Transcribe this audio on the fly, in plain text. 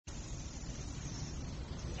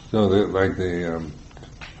So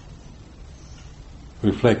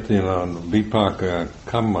reflecting on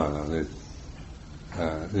Paccuppanna,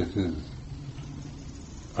 this is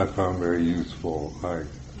I found very useful.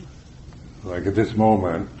 Like at this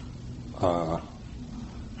moment,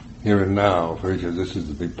 here and now, for each of this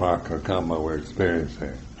is the Paccuppanna we're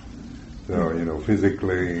experiencing. So,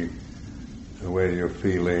 physically, the way you're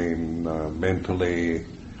feeling, mentally,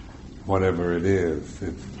 whatever it is,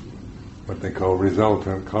 it's what they call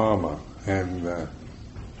resultant karma, and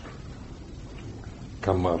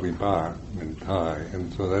karma vibhak in Thai.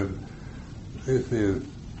 And so that this is,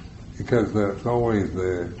 because there's always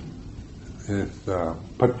this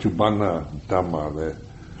Paccuppanna Dhamma,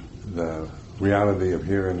 the reality of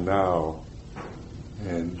here and now,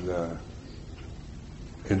 and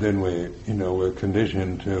then we're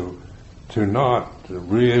conditioned to not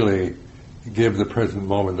really give the present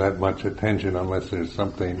moment that much attention unless there's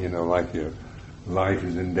something, like your life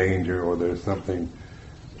is in danger or there's something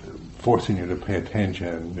forcing you to pay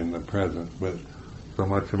attention in the present. But so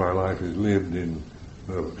much of our life is lived in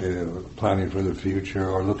planning for the future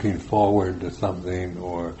or looking forward to something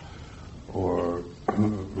or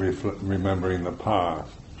remembering the past.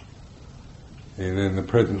 And then the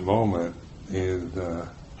present moment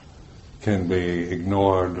can be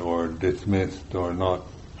ignored or dismissed or not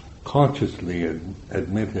consciously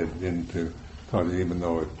admitted into thought, even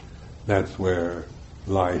though that's where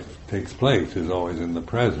life takes place, is always in the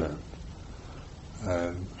present.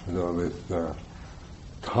 And so this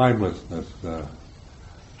timelessness,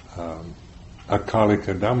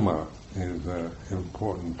 akalika Dhamma, is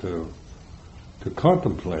important to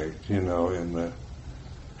contemplate, in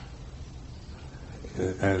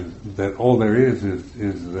and that all there is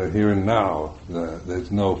the here and now.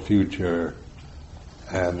 There's no future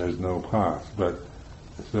and there's no past. But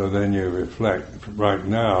so then you reflect right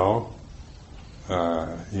now.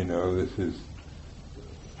 This is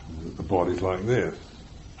the body's like this.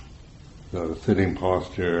 So the sitting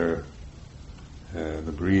posture,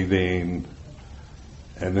 the breathing,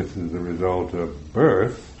 and this is the result of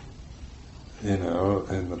birth. In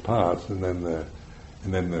the past, and then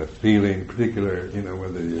the feeling, particular,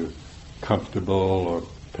 whether you're comfortable or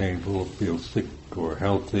painful, feel sick or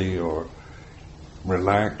healthy or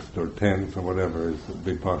relaxed or tense or whatever is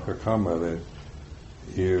the Paccuppanna, that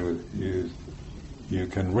you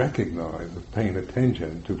can recognize, paying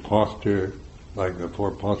attention to posture, like the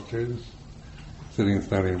 4 postures, sitting,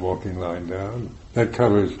 standing, walking, lying down. That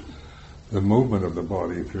covers the movement of the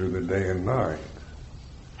body through the day and night.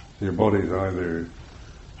 Your body's either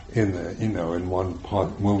in the, in one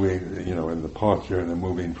moving, in the posture, and then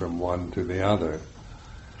moving from one to the other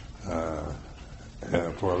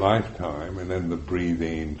for a lifetime, and then the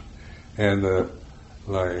breathing, and the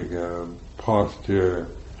posture,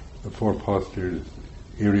 the 4 postures,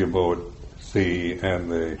 Iriyabot, C,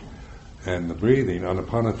 and the breathing,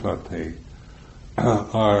 Anapanasati,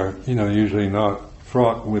 are usually not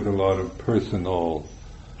fraught with a lot of personal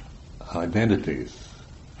identities.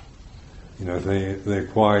 They're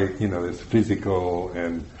quite, it's physical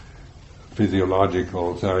and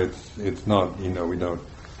physiological, so it's not, we don't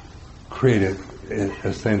create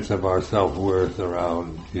a sense of our self-worth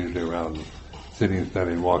usually around sitting,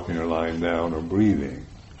 standing, walking, or lying down, or breathing.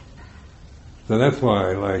 So that's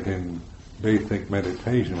why, like in basic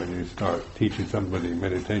meditation, when you start teaching somebody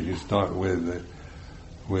meditation, you start with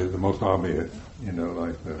the most obvious,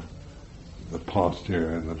 like the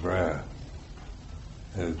posture and the breath.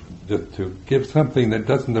 Just to give something that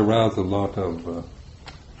doesn't arouse a lot of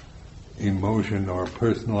emotion or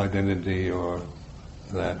personal identity or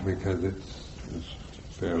that, because it's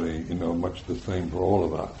fairly, much the same for all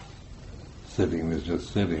of us. Sitting is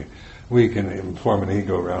just sitting. We can form an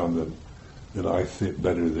ego around that I sit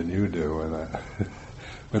better than you do,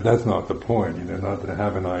 but that's not the point. Not to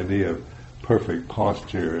have an idea of perfect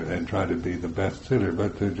posture and try to be the best sitter,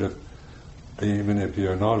 but to just, even if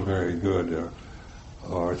you're not very good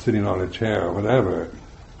or sitting on a chair or whatever,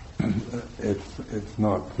 it's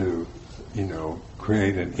not to,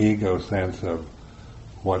 create an ego sense of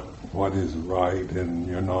what is right and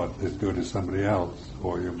you're not as good as somebody else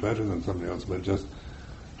or you're better than somebody else, but just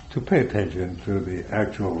to pay attention to the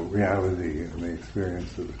actual reality and the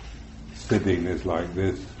experience of sitting is like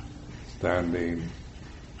this, standing,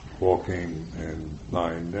 walking, and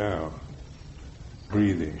lying down,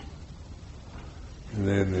 breathing. And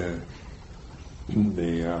then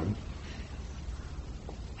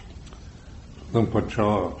Luang Por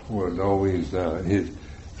Chah was always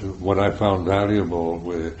what I found valuable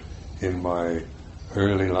in my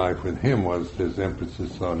early life with him was his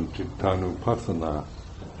emphasis on Cittanupassana,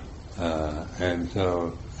 and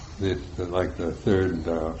so like the third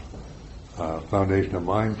foundation of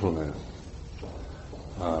mindfulness,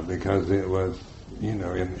 because it was,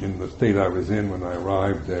 in the state I was in when I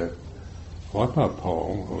arrived at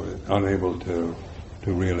Wattapo, unable to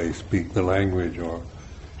really speak the language or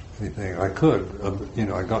anything. I could,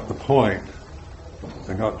 I got the point.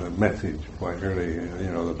 I got the message quite early,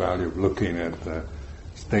 the value of looking at the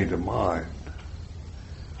state of mind.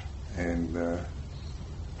 And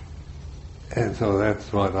so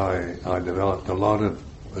that's what I developed a lot of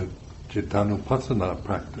Cittanupassana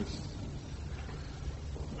practice.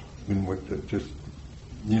 With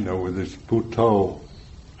with this Bhutto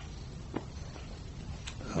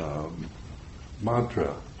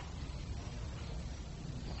mantra.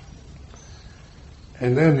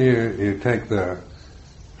 And then you take the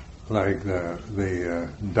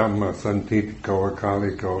Dhamma Santitiko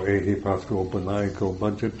Akaliko Ehipasko Panayiko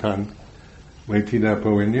Bhajatam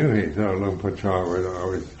Vaitidapo Inuhi. So Luang Cha would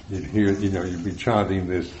always, you'd hear, you'd be chanting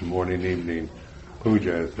this morning, evening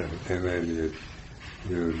pujas, and then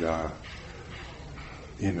you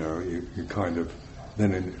kind of,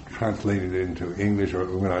 then it translated into English, or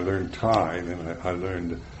when I learned Thai, then I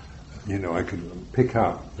learned, I could pick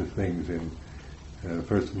up the things in,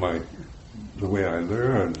 first the way I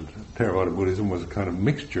learned Theravada Buddhism was a kind of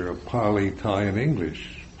mixture of Pali, Thai, and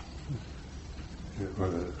English.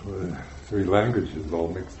 Three languages all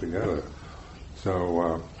mixed together.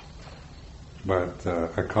 So,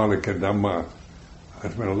 Akalika Dhamma, I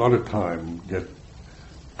spent a lot of time just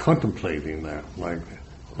contemplating that. Like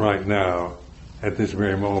right now, at this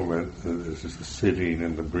very moment, this is the sitting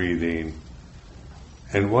and the breathing.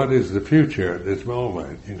 And what is the future at this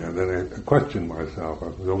moment? Then I question myself.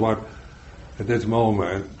 So what, at this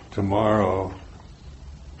moment, tomorrow,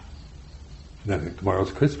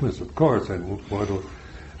 tomorrow's Christmas, of course,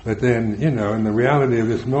 but then, in the reality of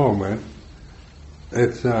this moment,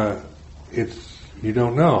 it's, you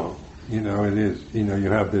don't know. It is,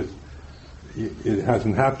 you have this, it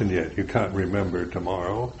hasn't happened yet. You can't remember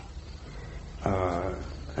tomorrow.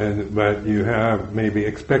 But you have, maybe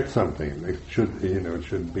expect something. It should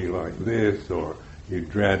be like this, or you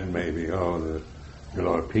dread maybe, there are a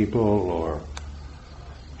lot of people, or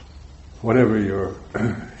whatever your,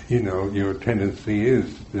 your tendency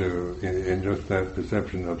is to, in just that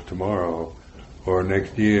perception of tomorrow, or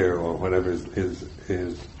next year, or whatever is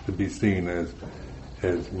to be seen as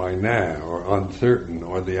my now, or uncertain,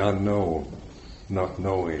 or the unknown, not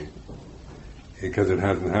knowing, because it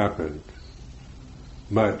hasn't happened.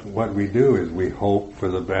 But what we do is we hope for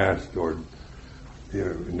the best, or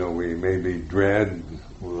we maybe dread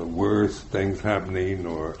the worst things happening,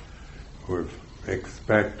 or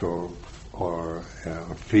expect or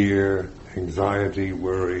fear, anxiety,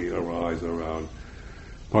 worry arise around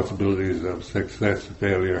possibilities of success,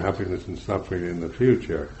 failure, happiness, and suffering in the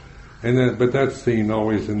future. But that's seen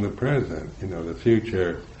always in the present. The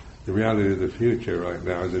future, the reality of the future right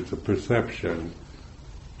now is it's a perception.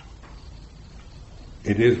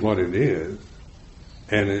 It is what it is,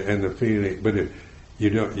 and the feeling. But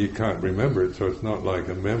you can't remember it, so it's not like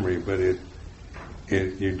a memory. But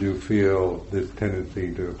you do feel this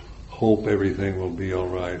tendency to hope everything will be all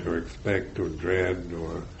right, or expect, or dread,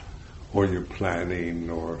 or you're planning,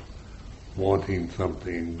 or wanting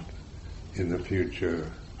something in the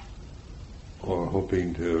future, or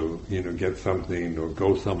hoping to get something or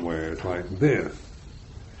go somewhere. It's like this,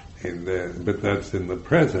 but that's in the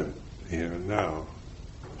present, now.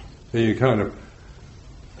 So you kind of,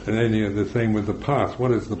 and then you have the same with the past.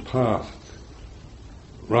 What is the past?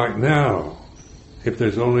 Right now. If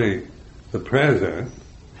there's only the present,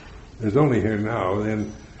 there's only here now,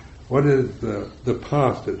 then what is the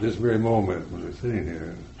past at this very moment when we're sitting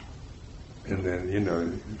here? And then,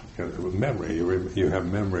 memory, you have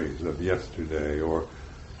memories of yesterday, or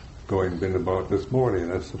been about this morning.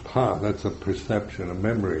 That's the past, that's a perception, a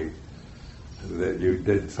memory, that you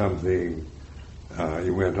did something.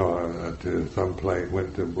 You went on to some place,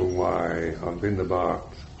 went to Bungwai on Bindabat.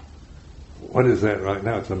 What is that right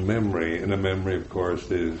now? It's a memory, and a memory, of course,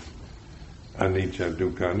 is anicca,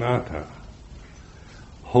 dukkha, anatta.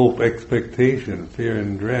 Hope, expectation, fear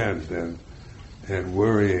and dread, and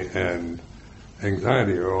worry and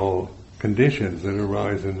anxiety are all conditions that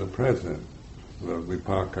arise in the present, the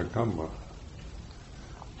vipaka kamma.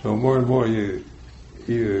 So more and more you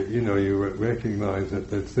recognize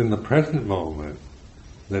that it's in the present moment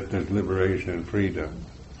that there's liberation and freedom.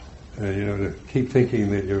 To keep thinking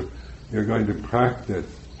that you're going to practice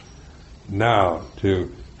now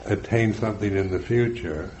to attain something in the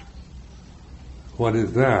future. What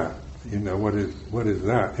is that? What is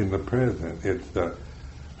that in the present? It's the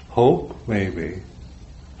hope, maybe,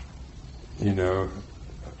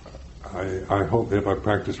 I hope if I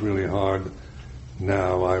practice really hard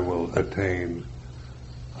now I will attain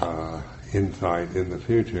insight in the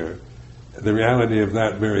future. The reality of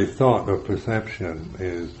that very thought of perception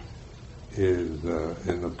is in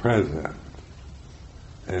the present.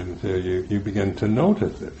 And so you begin to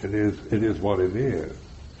notice it. It is what it is.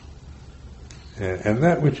 And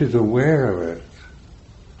that which is aware of it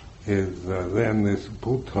is then this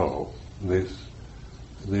Buddho, this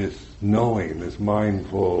knowing, this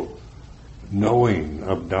mindful knowing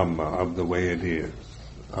of Dhamma, of the way it is,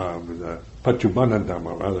 of the Paccuppanna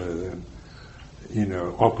Dhamma, rather than,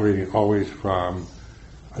 operating always from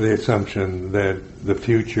the assumption that the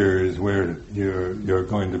future is where you're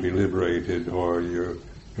going to be liberated, or you're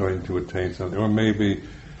going to attain something, or maybe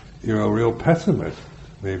you're a real pessimist.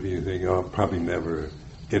 Maybe you think, I'll probably never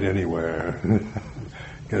get anywhere,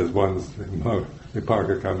 because one's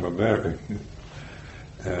Paccuppanna very.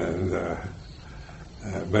 And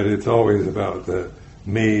but it's always about the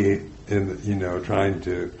me, trying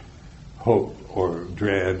to hope or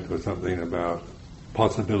dread or something about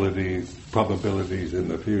possibilities, probabilities in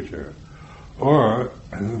the future. Or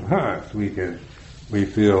in the past, we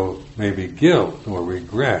feel maybe guilt or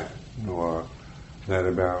regret, or that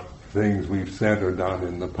about things we've said or done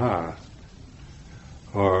in the past.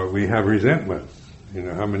 Or we have resentments.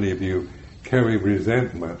 How many of you carry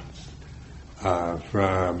resentments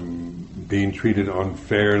from being treated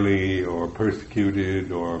unfairly, or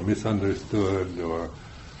persecuted, or misunderstood, or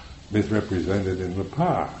misrepresented in the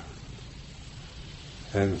past?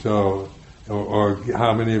 And so, or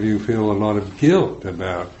how many of you feel a lot of guilt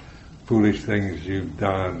about foolish things you've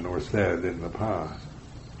done or said in the past?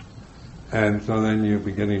 And so then you're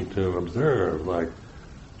beginning to observe, like,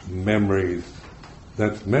 memories.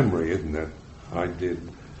 That's memory, isn't it? I did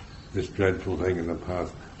this dreadful thing in the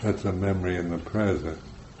past. That's a memory in the present.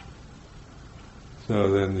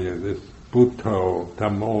 So then this Buddho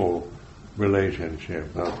Dhammo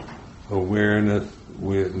relationship of awareness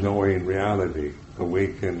with knowing reality,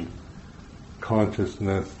 awakened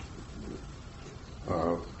consciousness,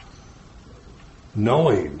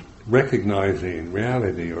 knowing, recognizing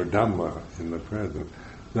reality or Dhamma in the present.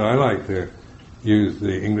 So I like to use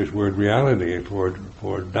the English word reality for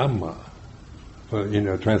Dhamma.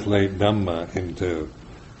 Translate Dhamma into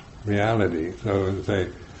reality. So say,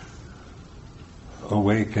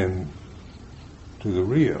 awaken to the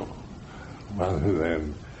real, rather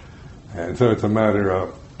than, and so it's a matter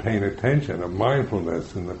of paying attention, of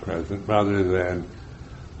mindfulness in the present, rather than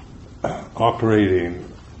operating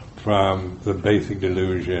from the basic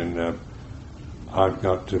delusion of I've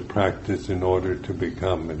got to practice in order to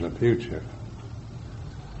become in the future.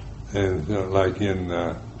 And so, like in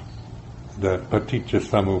the paticca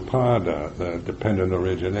samuppada, the dependent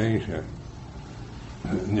origination,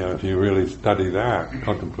 if you really study that,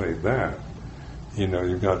 contemplate that,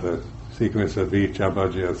 you've got the sequence of avijja,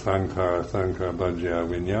 bhajya, sankhara, sankhara, bhajya,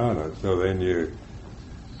 vijnana. So then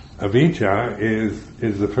avijja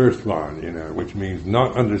is the first one, which means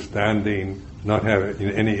not understanding, not having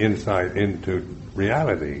any insight into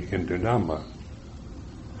reality, into Dhamma.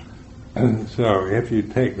 And so if you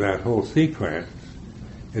take that whole sequence,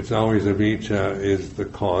 it's always avijja is the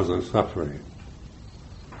cause of suffering.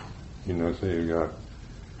 So you've got,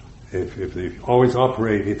 if you always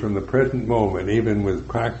operate from the present moment, even with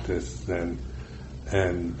practice and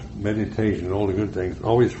meditation, all the good things,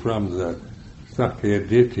 always from the sakkaya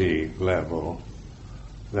ditthi level,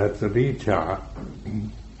 that's avijja.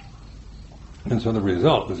 And so the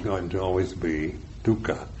result is going to always be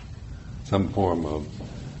dukkha, some form of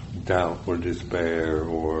doubt or despair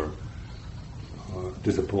or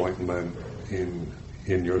disappointment in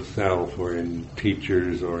yourself or in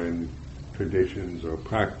teachers or in traditions or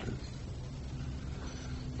practice.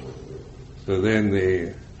 So then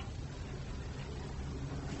the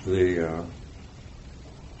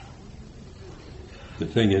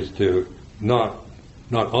thing is to not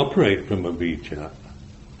operate from avijja.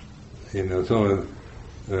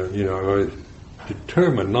 Or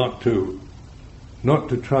determine not to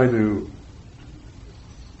try to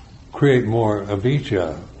create more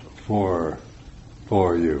avijja for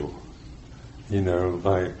you.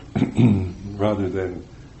 Like rather than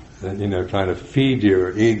trying to feed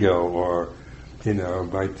your ego, or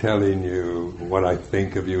by telling you what I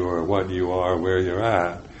think of you or what you are, where you're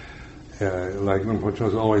at. Like Rinpoche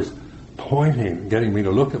was always pointing, getting me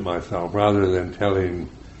to look at myself, rather than telling,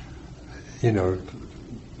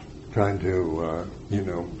 trying to,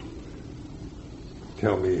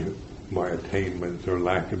 tell me my attainments or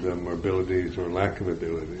lack of them, or abilities or lack of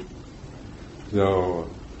ability. So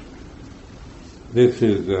this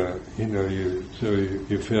is,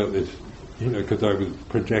 you feel this, because I would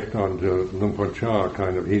project onto Luang Por Chah,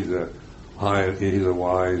 kind of, he's a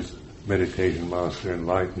wise meditation master,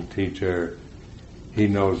 enlightened teacher. He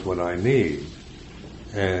knows what I need.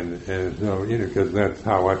 And so, because that's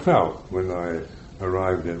how I felt when I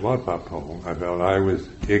arrived at Wat Pah Pong. I felt I was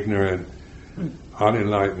ignorant,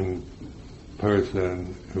 unenlightened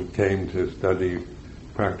person who came to study,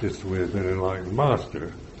 practice with an enlightened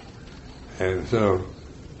master. And so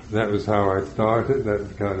that was how I started. That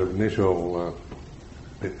was kind of initial,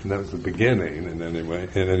 that was the beginning in any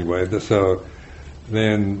way. So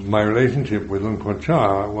then my relationship with Luang Por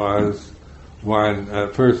Chah was, one,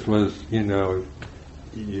 at first was, you're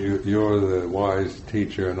the wise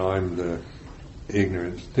teacher and I'm the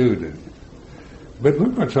ignorant student. But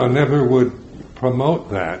Luang Por Chah never would promote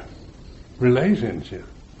that relationship.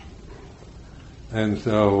 And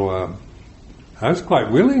so I was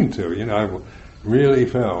quite willing to, I really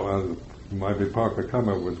felt, my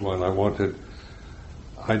Paccuppanna was one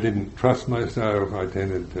I didn't trust myself. I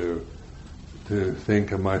tended to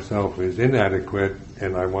think of myself as inadequate,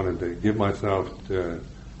 and I wanted to give myself to,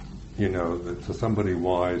 to somebody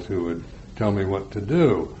wise who would tell me what to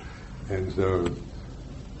do. And so,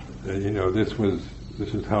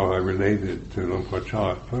 this is how I related to Luang Por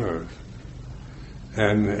Chah at first.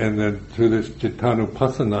 And then through this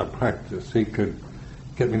Cittanupassana practice, he could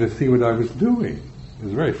get me to see what I was doing. It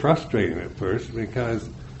was very frustrating at first because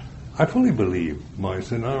I fully believed my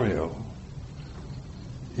scenario.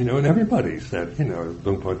 And everybody said,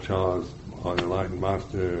 Luang Por Chah's an enlightened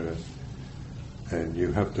master, and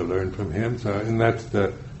you have to learn from him. So, and that's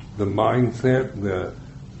the mindset,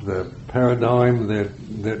 the paradigm that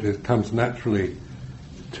it comes naturally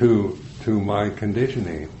to my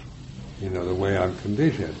conditioning. The way I'm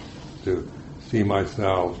conditioned to see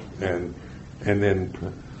myself and then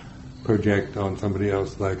project on somebody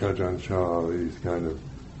else like Ajahn Chah, these kind of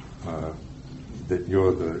that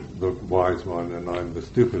you're the wise one and I'm the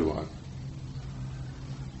stupid one.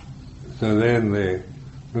 So then the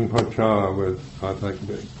Luang Por Chah was, I think,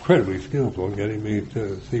 incredibly skillful in getting me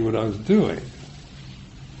to see what I was doing.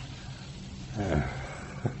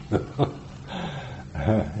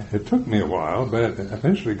 It took me a while, but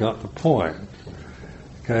eventually got the point,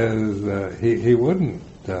 because he wouldn't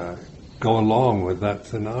go along with that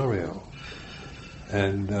scenario.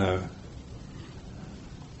 And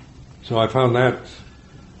so I found that,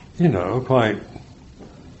 quite,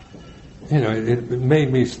 it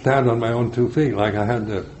made me stand on my own 2 feet, like I had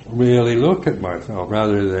to really look at myself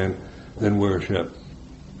rather than worship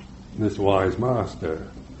this wise master.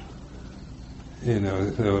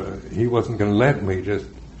 So he wasn't going to let me just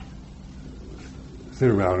sit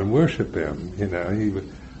around and worship him. He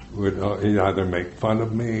would he'd either make fun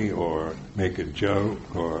of me or make a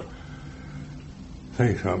joke or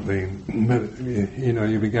say something. But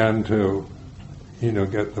you began to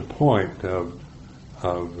get the point of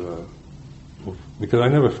because I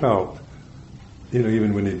never felt,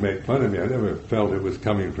 even when he'd make fun of me, I never felt it was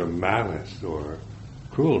coming from malice or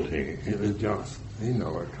cruelty. It was just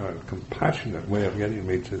a kind of compassionate way of getting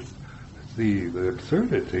me to see the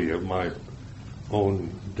absurdity of my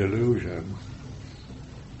own delusions.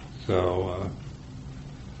 So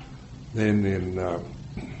then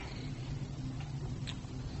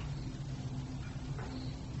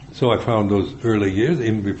so I found those early years,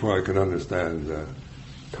 even before I could understand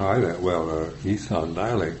Thai that well, Isan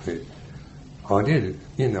dialect,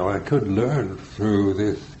 I could learn through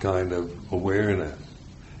this kind of awareness.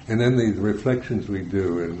 And then these reflections we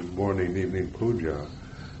do in morning, evening puja,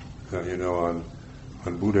 on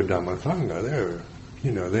Buddha, Dhamma, Sangha,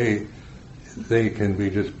 they can be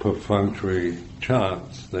just perfunctory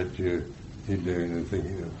chants that you're doing and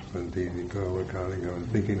thinking of Santidiko, Kaliko,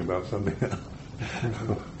 and thinking about something else.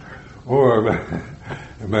 Or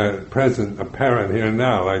about present, apparent here and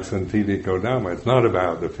now, like Santidiko Dhamma. It's not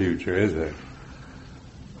about the future, is it?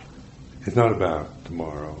 It's not about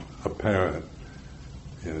tomorrow, apparent.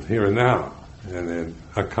 It's here and now. And then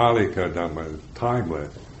Akalika Dhamma is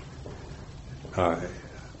timeless.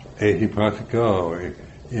 Ehipatiko,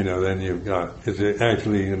 then you've got, it's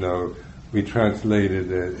actually, we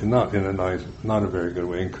translated it, not in a nice, not a very good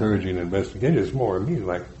way, encouraging investigation. It's more immediate,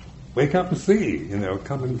 like, wake up and see,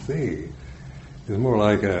 come and see. It's more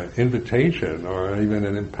like an invitation or even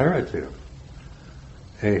an imperative.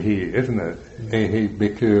 Ehi, isn't it? Ehi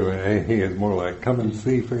bhikkhu, and ehi is more like, come and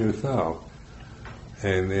see for yourself.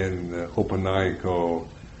 And then Opanayiko,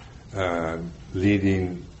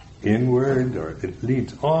 leading inward, or it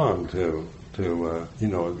leads on to a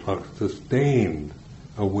sustained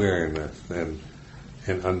awareness and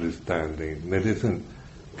understanding that isn't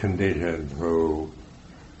conditioned through,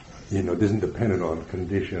 it isn't dependent on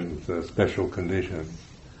conditions, special conditions.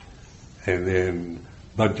 And then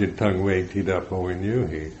Budget Tung Wei Tida Po In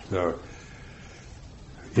Yuhi. So,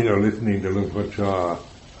 listening to Luang Por Chah,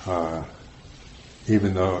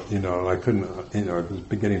 even though, I couldn't, I was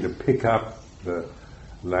beginning to pick up the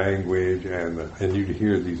language and you'd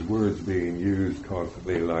hear these words being used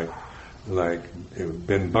constantly like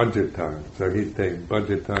Ben Budget Tung. So he'd take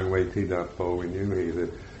Budget Tung Wei Tida Po In Yuhi,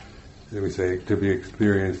 that we say to be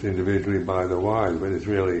experienced individually by the wise, but it's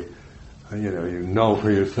really, you know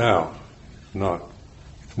for yourself.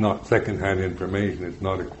 It's not second-hand information. It's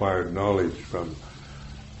not acquired knowledge from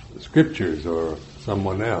the scriptures or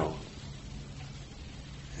someone else.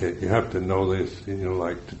 You have to know this.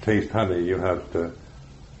 Like to taste honey, you have to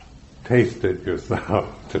taste it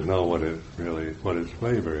yourself to know what its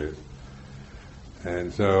flavor is.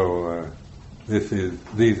 And so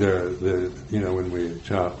these are the when we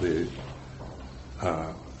chant the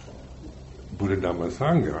Buddha Dhamma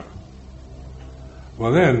Sangha.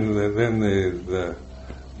 Well, then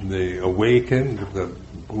the awakened, the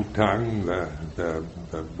Bhutang, the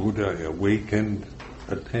Buddha awakened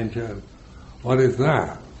attention. What is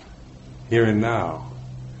that? Here and now.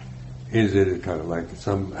 Is it kind of like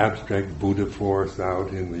some abstract Buddha force out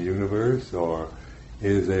in the universe, or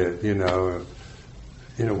is it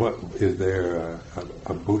what is there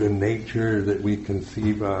a Buddha nature that we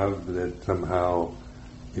conceive of that somehow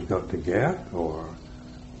you've got to get, or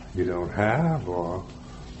you don't have, or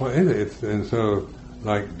what is it? And so,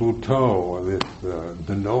 like Bhutto, or this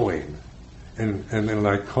the knowing, and then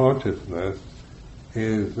like consciousness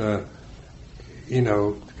is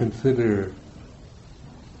consider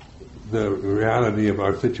the reality of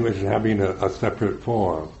our situation having a separate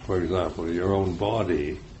form. For example, your own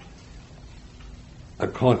body, a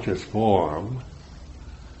conscious form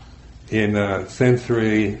in a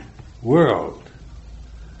sensory world.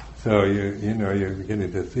 So you're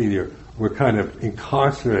beginning to see we're kind of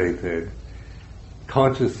incarcerated.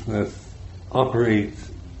 Consciousness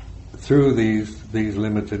operates through these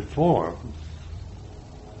limited forms.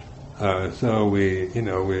 So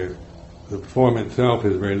the form itself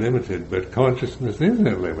is very limited, but consciousness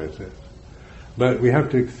isn't limited. But we have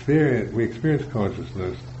to experience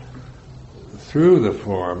consciousness through the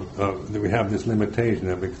form that we have this limitation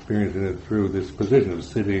of experiencing it through this position of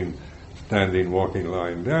sitting, standing, walking,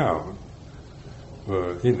 lying down.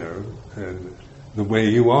 And the way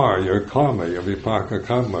you are, your karma, your vipaka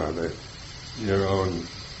karma, your own,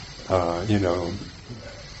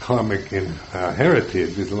 karmic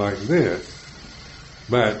heritage is like this.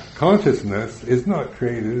 But consciousness is not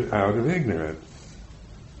created out of ignorance.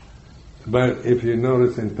 But if you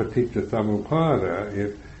notice in Paticca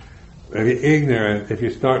Samuppada, if you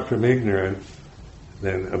start from ignorance,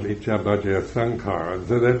 then avijja bhajya sankhara.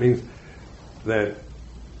 So that means that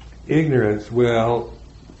ignorance will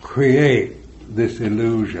create this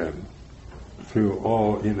illusion through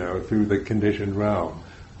through the conditioned realm,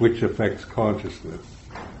 which affects consciousness.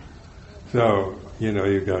 So,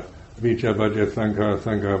 you've got avijja bhajya sankhara,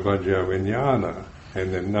 sankhara bhajya vijnana,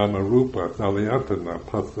 and then nama rupa, salayatana,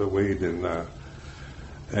 passa vedana,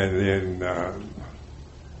 and then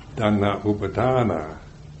dhanna upadana,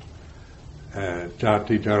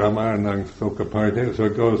 jati jaramarnang soka paritena. So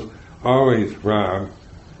it goes always from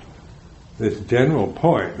this general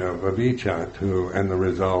point of avijja and the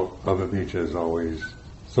result of avijja is always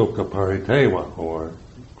soka pariteva, or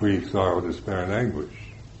grief, sorrow, despair, and anguish.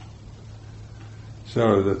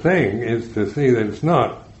 So the thing is to see that it's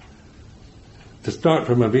not, to start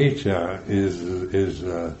from avijja is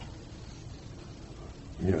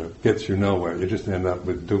gets you nowhere. You just end up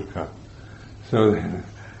with dukkha. So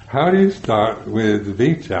how do you start with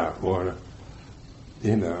vijja, or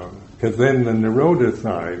because then the nirodha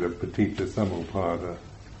side of paticca samuppada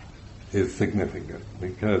is significant,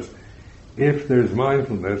 because if there's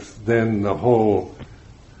mindfulness, then the whole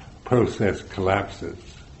process collapses,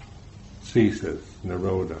 ceases,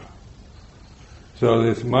 nirodha. So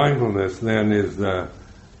this mindfulness then is the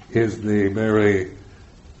very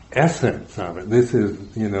essence of it. This is,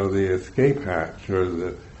 the escape hatch,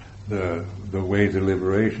 or the way to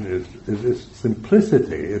liberation is this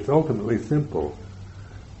simplicity. It's ultimately simple,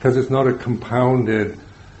 because it's not a compounded,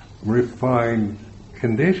 refined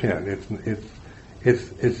condition.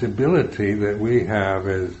 It's ability that we have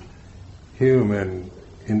as human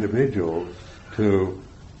individuals to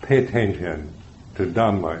pay attention to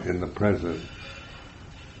Dhamma in the present,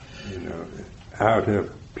 out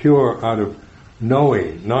of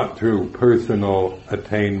knowing, not through personal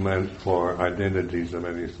attainment or identities of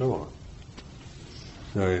any sort.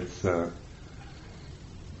 So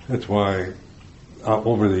that's why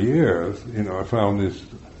over the years, I found this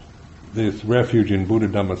this refuge in Buddha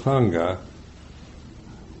Dhamma Sangha,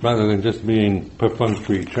 rather than just being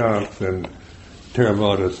perfunctory chants and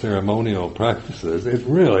Theravada ceremonial practices, it's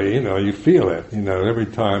really, you feel it, every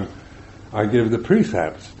time I give the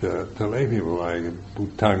precepts to lay people, like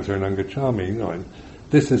Bhutang Saranam Gacchami, and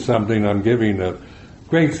this is something I'm giving a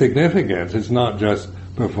great significance. It's not just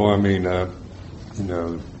performing,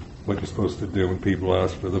 what you're supposed to do when people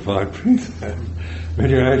ask for the 5 precepts, but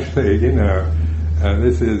you're actually,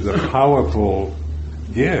 this is a powerful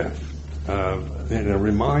gift, and a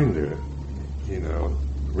reminder,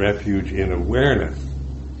 refuge in awareness,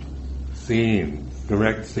 seeing,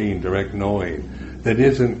 direct knowing, that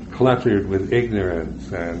isn't cluttered with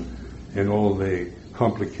ignorance and all the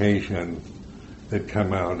complications that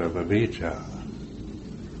come out of avijja.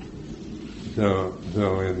 So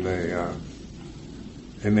in the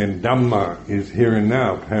and then Dhamma is here and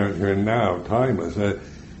now, apparent here and now, timeless.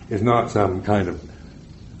 It's not some kind of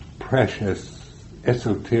precious,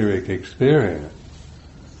 esoteric experience.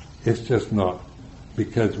 It's just not,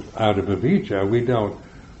 because out of avijja we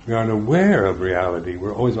aren't aware of reality.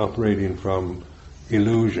 We're always operating from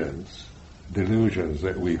illusions, delusions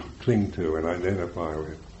that we cling to and identify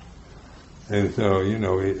with. And so,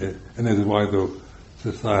 and this is why the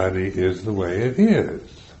society is the way it is,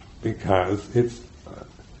 because it's,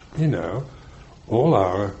 all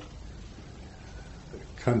our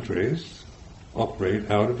countries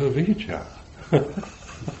operate out of avijja.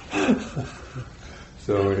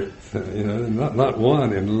 So it's, not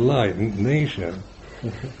one enlightened nation.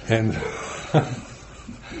 And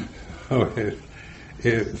so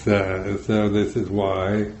so this is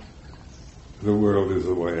why the world is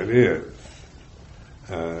the way it is.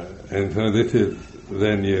 And so this is,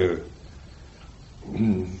 then you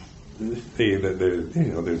see that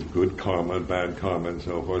there's good karma, bad karma, and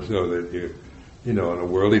so forth, so that you, on a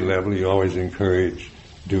worldly level, you always encourage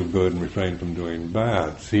do good and refrain from doing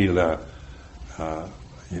bad. Sila,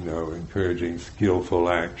 encouraging skillful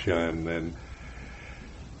action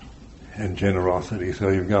and generosity. So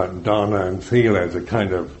you've got dana and sila as a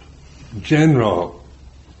kind of general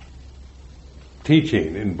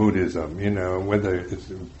teaching in Buddhism, whether it's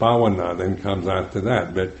bhavana then comes after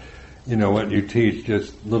that, but what you teach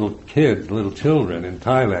just little children in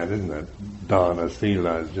Thailand, isn't it? Dana,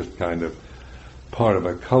 sila is just kind of part of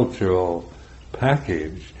a cultural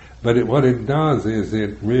package, but what it does is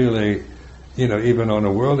it really, even on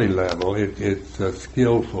a worldly level, it's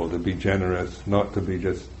skillful to be generous, not to be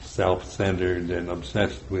just self-centered and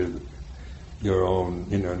obsessed with your own,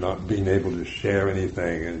 not being able to share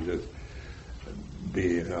anything and just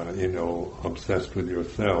be, obsessed with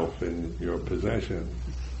yourself and your possessions.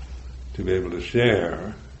 To be able to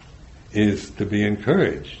share is to be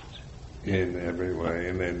encouraged in every way,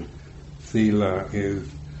 and then sila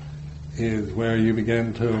is where you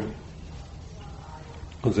begin to,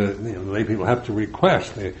 because lay people have to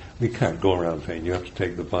request. We can't go around saying you have to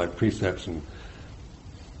take the 5 precepts and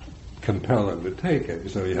compel them to take it.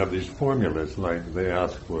 So you have these formulas, like they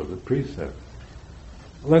ask for the precept.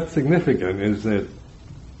 What's significant is that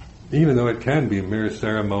even though it can be mere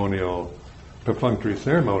ceremonial, perfunctory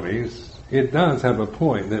ceremonies, it does have a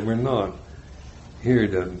point that we're not here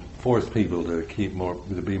to force people to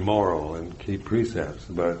to be moral and keep precepts,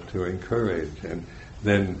 but to encourage. And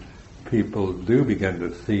then people do begin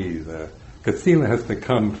to see because sila has to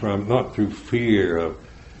come from not through fear of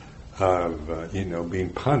being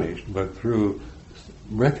punished, but through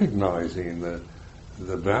recognizing the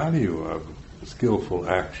value of skillful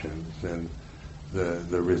actions and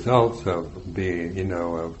the results of being,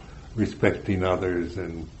 of respecting others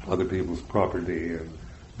and other people's property and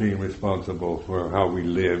being responsible for how we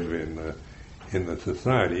live in the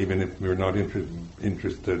society, even if we're not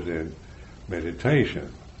interested in meditation.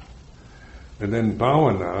 And then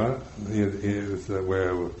bhavana is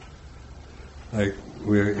where,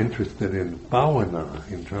 we're interested in bhavana,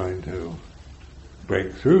 in trying to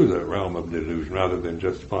break through the realm of delusion, rather than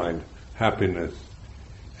just find happiness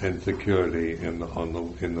and security in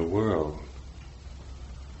the world.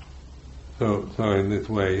 So in this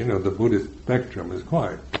way, the Buddhist spectrum is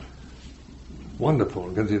quite wonderful,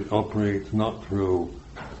 because it operates not through,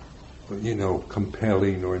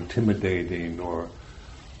 compelling or intimidating or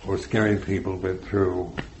scaring people, but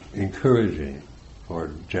through encouraging or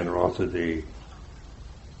generosity,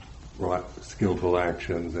 skillful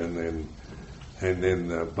actions, and then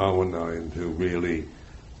the bhavana into really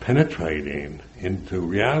penetrating into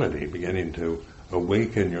reality, beginning to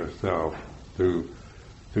awaken yourself through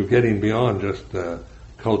getting beyond just the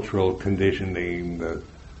cultural conditioning,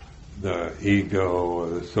 the ego,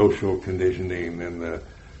 the social conditioning, and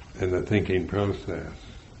the thinking process.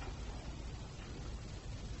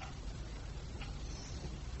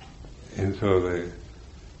 and so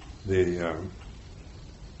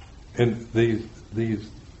and these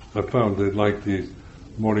I found that like these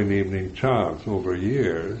morning and evening chants over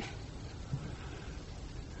years,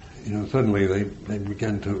 suddenly they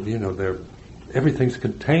begin to, everything's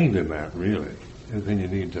contained in that, really, everything you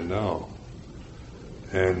need to know.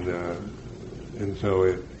 And so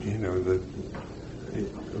it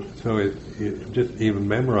just even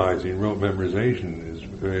memorizing, rote memorization is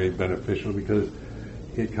very beneficial because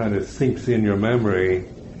it kind of sinks in your memory,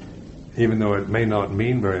 even though it may not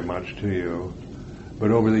mean very much to you.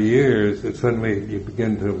 But over the years, suddenly you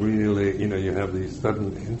begin to really, you have these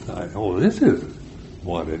sudden insights. Oh, this is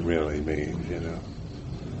what it really means,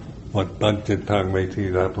 What Bhakti Tang Meti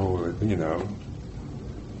Rapo,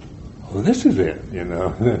 oh, this is it,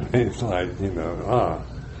 It's like,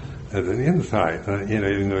 as an insight,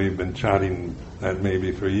 even though you've been chanting that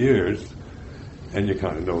maybe for years, and you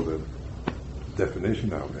kind of know the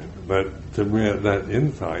definition of it. But to that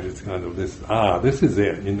insight, it's kind of this, this is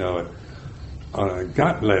it, on a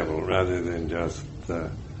gut level rather than just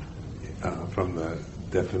from the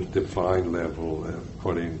defined level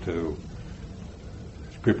according to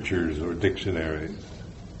scriptures or dictionaries.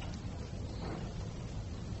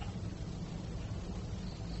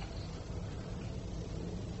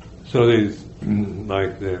 So these,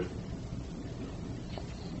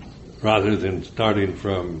 rather than starting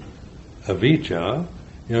from avijja,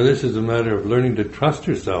 this is a matter of learning to trust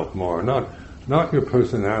yourself more, not your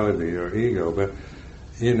personality or ego, but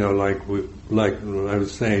like I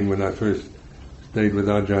was saying when I first stayed with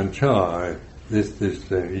Ajahn Chah,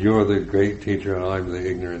 you're the great teacher and I'm the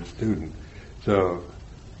ignorant student. So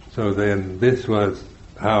then this was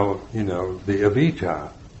how the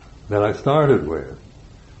avijja that I started with,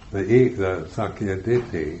 the Sakya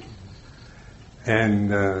Ditti, and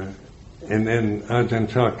then Ajahn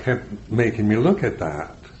Chah kept making me look at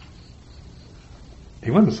that. He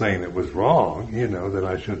wasn't saying it was wrong, that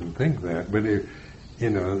I shouldn't think that, but he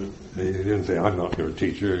didn't say, I'm not your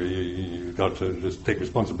teacher, you got to just take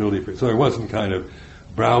responsibility for it. So he wasn't kind of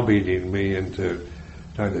browbeating me into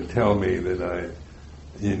trying to tell me that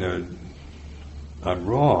I'm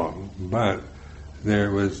wrong, but there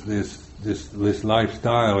was this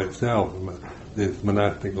lifestyle itself, this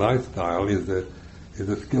monastic lifestyle is a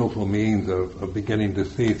skillful means of beginning to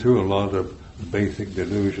see through a lot of basic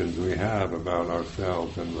delusions we have about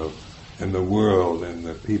ourselves and the world and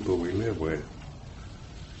the people we live with.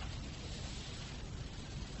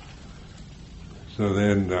 So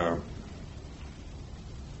then,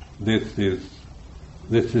 this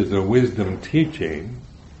is a wisdom teaching.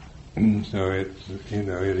 So it's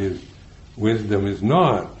it is wisdom is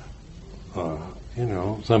not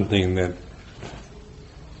something that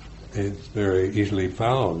is very easily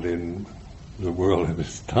found in the world of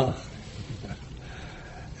this time.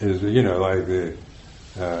 Is like the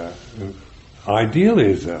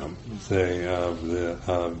idealism, say, of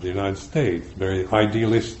the United States, very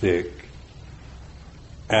idealistic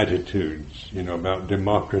attitudes, about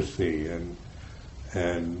democracy and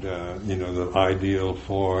the ideal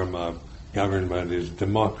form of government is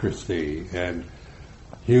democracy and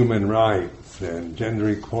human rights and gender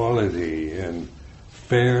equality and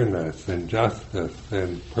fairness and justice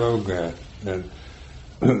and progress, and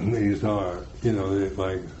these are,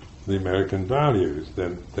 like the American values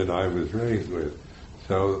that I was raised with.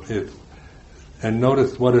 So and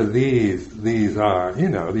notice what are these? These are,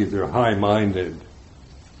 these are high-minded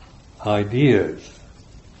ideas.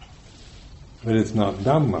 But it's not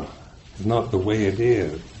Dhamma. It's not the way it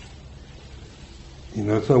is.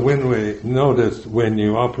 So when we notice when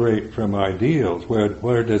you operate from ideals,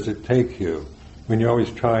 where does it take you? When you're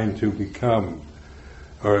always trying to become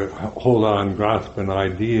or hold on, grasp an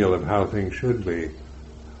ideal of how things should be,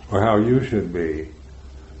 or how you should be,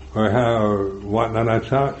 or what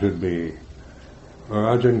Nanachat should be, or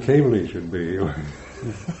Ajahn Kevali should be,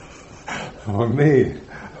 or me,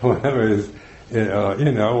 whatever is,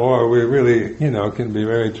 or we really, can be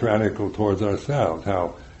very tyrannical towards ourselves.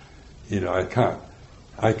 How,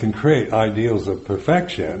 I can create ideals of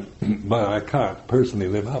perfection, but I can't personally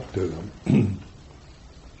live up to them.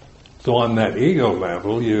 So on that ego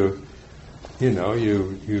level, you're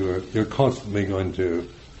constantly going to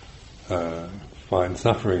find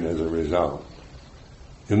suffering as a result.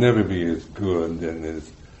 You'll never be as good and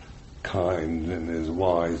as kind and as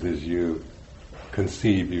wise as you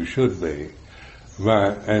conceive you should be.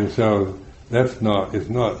 Right? And so it's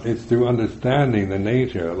through understanding the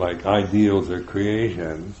nature, like ideals or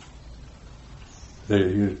creations,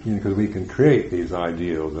 because we can create these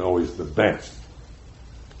ideals, and always the best,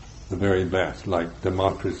 the very best, like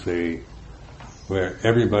democracy, where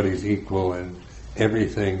everybody's equal and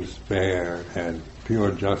everything's fair and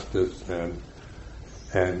pure justice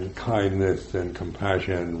and kindness and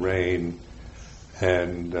compassion reign,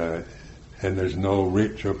 and there's no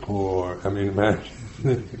rich or poor. I mean, imagine,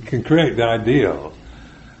 it can create the ideal,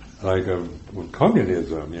 like of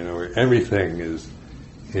communism, where everything is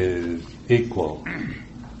equal.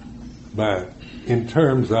 But in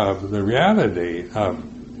terms of the reality of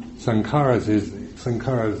sankharas,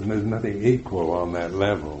 there's nothing equal on that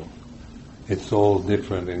level. It's all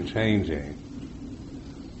different and changing.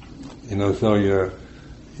 So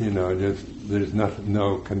there's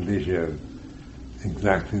no condition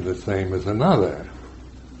exactly the same as another,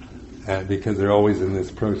 because they're always in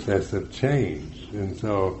this process of change, and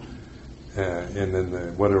so and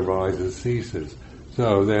then what arises ceases.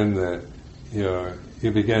 So then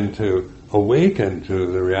you begin to awaken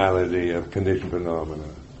to the reality of conditioned phenomena,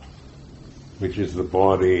 which is the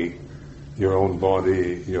body, your own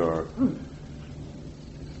body, your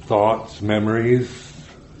thoughts, memories,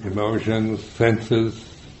 emotions, senses,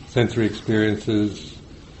 sensory experiences,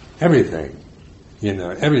 everything.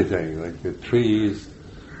 Everything, like the trees.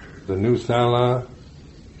 The new sala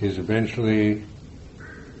is eventually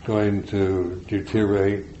going to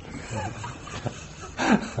deteriorate.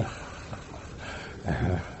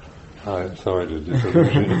 I'm sorry to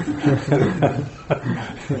disillusion.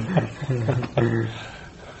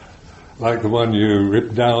 Like the one you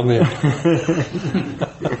ripped down there.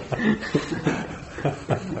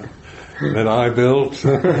 That I built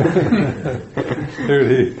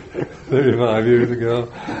 35 years ago.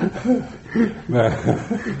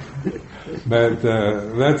 But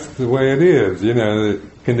that's the way it is. The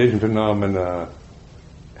conditioned phenomena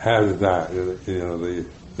has that.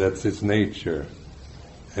 That's its nature.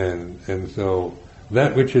 And so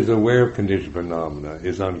that which is aware of conditioned phenomena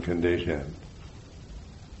is unconditioned.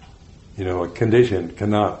 A condition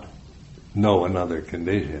cannot know another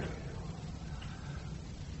condition.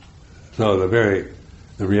 So the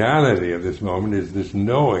reality of this moment is this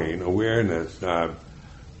knowing, awareness of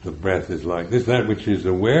the breath is like this. That which is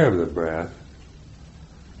aware of the breath,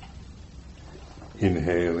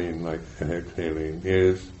 inhaling like exhaling,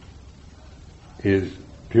 is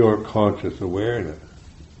pure conscious awareness.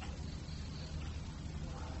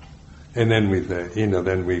 And then we say,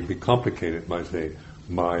 then we complicate it by saying,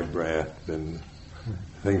 my breath and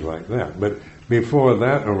things like that. But before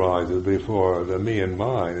that arises, before the me and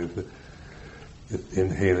mine, it's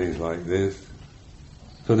inhaling like this.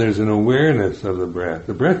 So there's an awareness of the breath.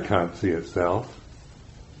 The breath can't see itself.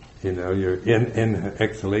 Your in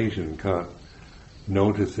exhalation can't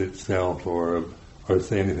notice itself or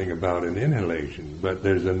say anything about an inhalation. But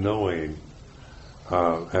there's a knowing,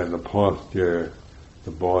 and the posture,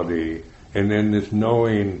 the body, and then this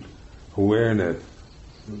knowing awareness,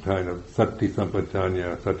 kind of sati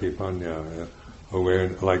sampajanya, satipanya,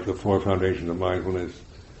 awareness, like the four foundations of mindfulness,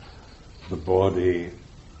 the body,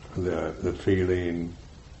 the feeling,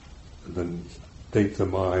 the states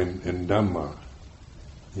of mind, and Dhamma.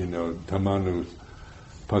 Dhammanu's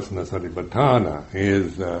pasana satipatthana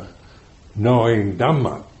is knowing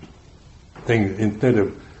Dhamma. Things, instead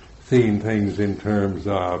of seeing things in terms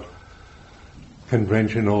of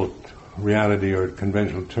conventional reality or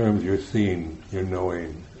conventional terms, you're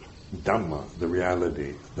knowing Dhamma, the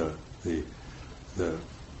reality,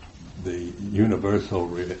 the universal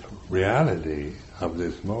reality of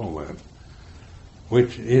this moment,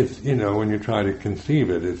 which is, when you try to conceive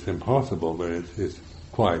it, it's impossible, but it's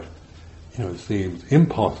quite, it seems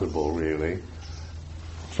impossible really,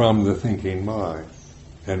 from the thinking mind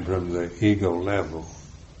and from the ego level.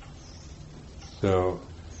 So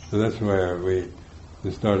that's where we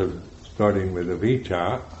starting with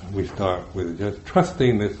avijja, we start with just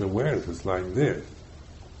trusting this awareness. It's like this.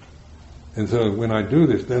 And so when I do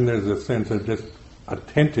this, then there's a sense of just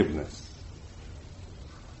attentiveness.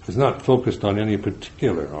 It's not focused on any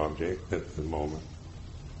particular object at the moment.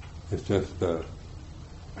 It's just a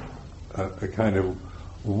kind of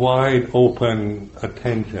wide open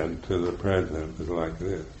attention to the present. Is like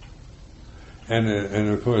this. And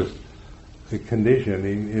of course, the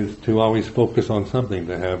conditioning is to always focus on something,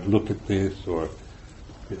 to have look at this, or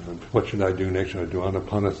what should I do next? Should I do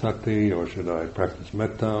anapanasati, or should I practice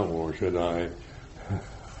metta, or should I,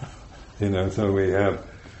 so we have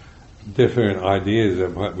different ideas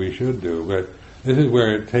of what we should do. But this is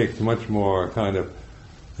where it takes much more kind of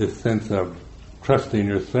this sense of trusting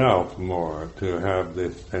yourself more, to have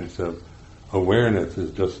this sense of awareness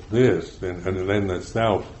is just this, and then the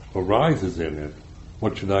self arises in it.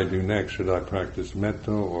 What should I do next? Should I practice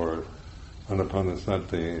metta or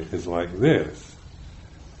anapanasati? Is like this.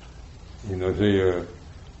 So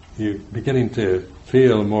you're beginning to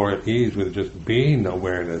feel more at ease with just being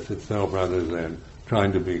awareness itself rather than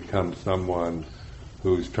trying to become someone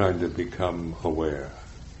who's trying to become aware.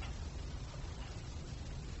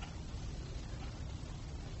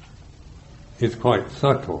 It's quite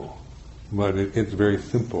subtle, but it's very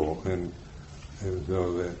simple, and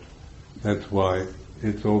so that's why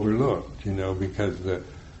it's overlooked, because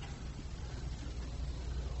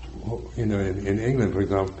in England, for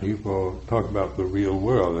example, people talk about the real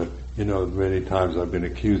world. Many times I've been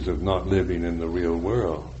accused of not living in the real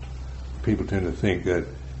world. People tend to think that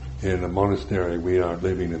in a monastery we aren't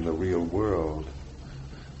living in the real world.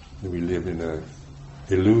 We live in an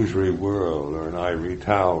illusory world or an ivory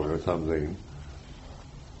tower or something.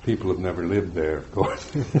 People have never lived there, of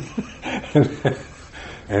course. and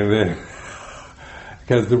then,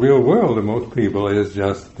 because the real world to most people is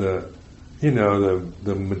just the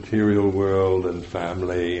material world and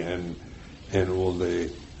family and all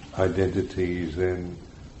the identities and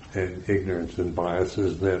ignorance and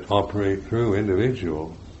biases that operate through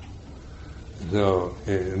individuals. So,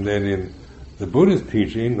 and then in the Buddhist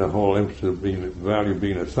teaching, the whole emphasis of value of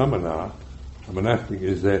being a samana, a monastic,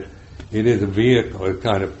 is that it is a vehicle, a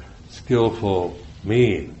kind of skillful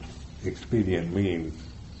means, expedient means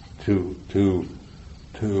to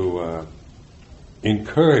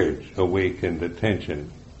encourage awakened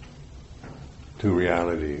attention to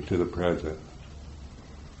reality, to the present.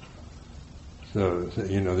 So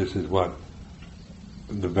this is what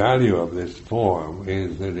the value of this form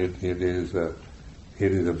is, that it is a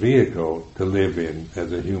vehicle to live in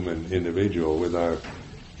as a human individual with our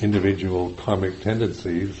individual karmic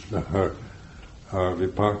tendencies, our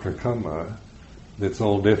vipaka that's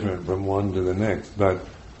all different from one to the next. But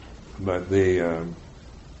the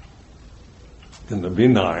and the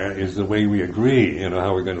Vinaya is the way we agree,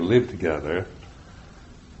 how we're going to live together.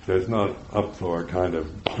 So it's not up for kind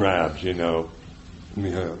of grabs,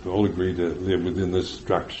 We have to all agree to live within this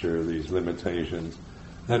structure, these limitations.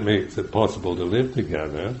 That makes it possible to live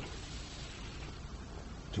together,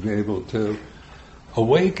 to be able to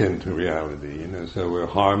awaken to reality, So we're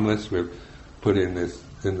harmless. We're put in this,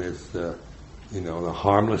 the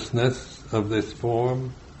harmlessness of this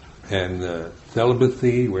form, and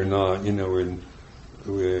celibacy. We're not,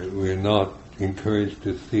 we're not encouraged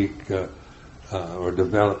to seek or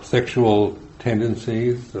develop sexual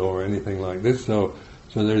tendencies or anything like this. So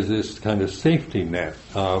there's this kind of safety net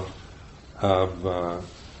of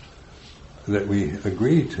that we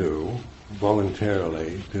agree to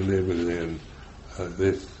voluntarily to live within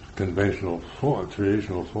this conventional form,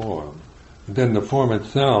 traditional form. But then the form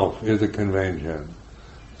itself is a convention.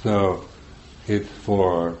 So it's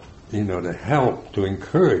for to help, to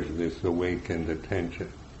encourage this awakened attention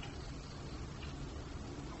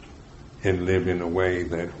and live in a way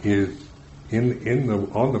that is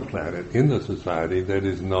on the planet, in the society, that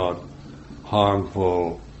is not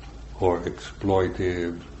harmful or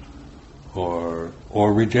exploitive or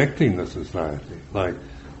rejecting the society. Like,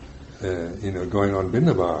 going on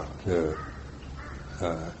Bindabat,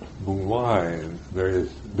 Bungwai, and various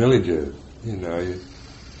villages,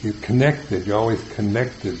 you're connected, you're always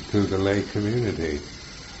connected to the lay community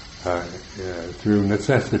through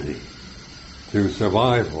necessity, through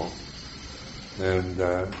survival. And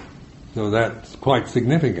so that's quite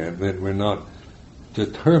significant, that we're not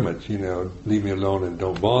just hermits, leave me alone and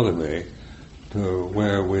don't bother me, to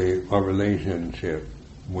where our relationship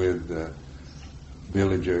with the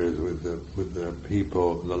villagers, with the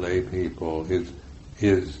people, the lay people, is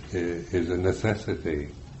a necessity.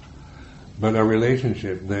 But our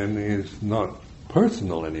relationship then is not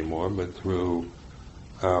personal anymore, but through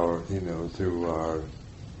our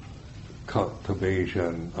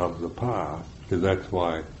cultivation of the path, because that's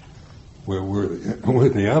why we're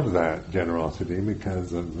worthy of that generosity,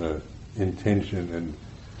 because of the intention and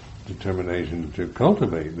determination to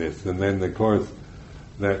cultivate this. And then, of course,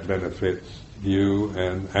 that benefits you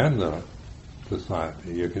and the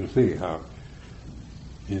society. You can see how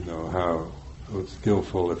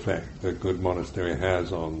skillful effect a good monastery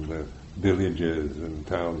has on the villages and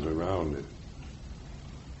towns around it.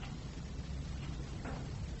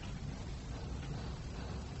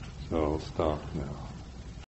 So I'll stop now.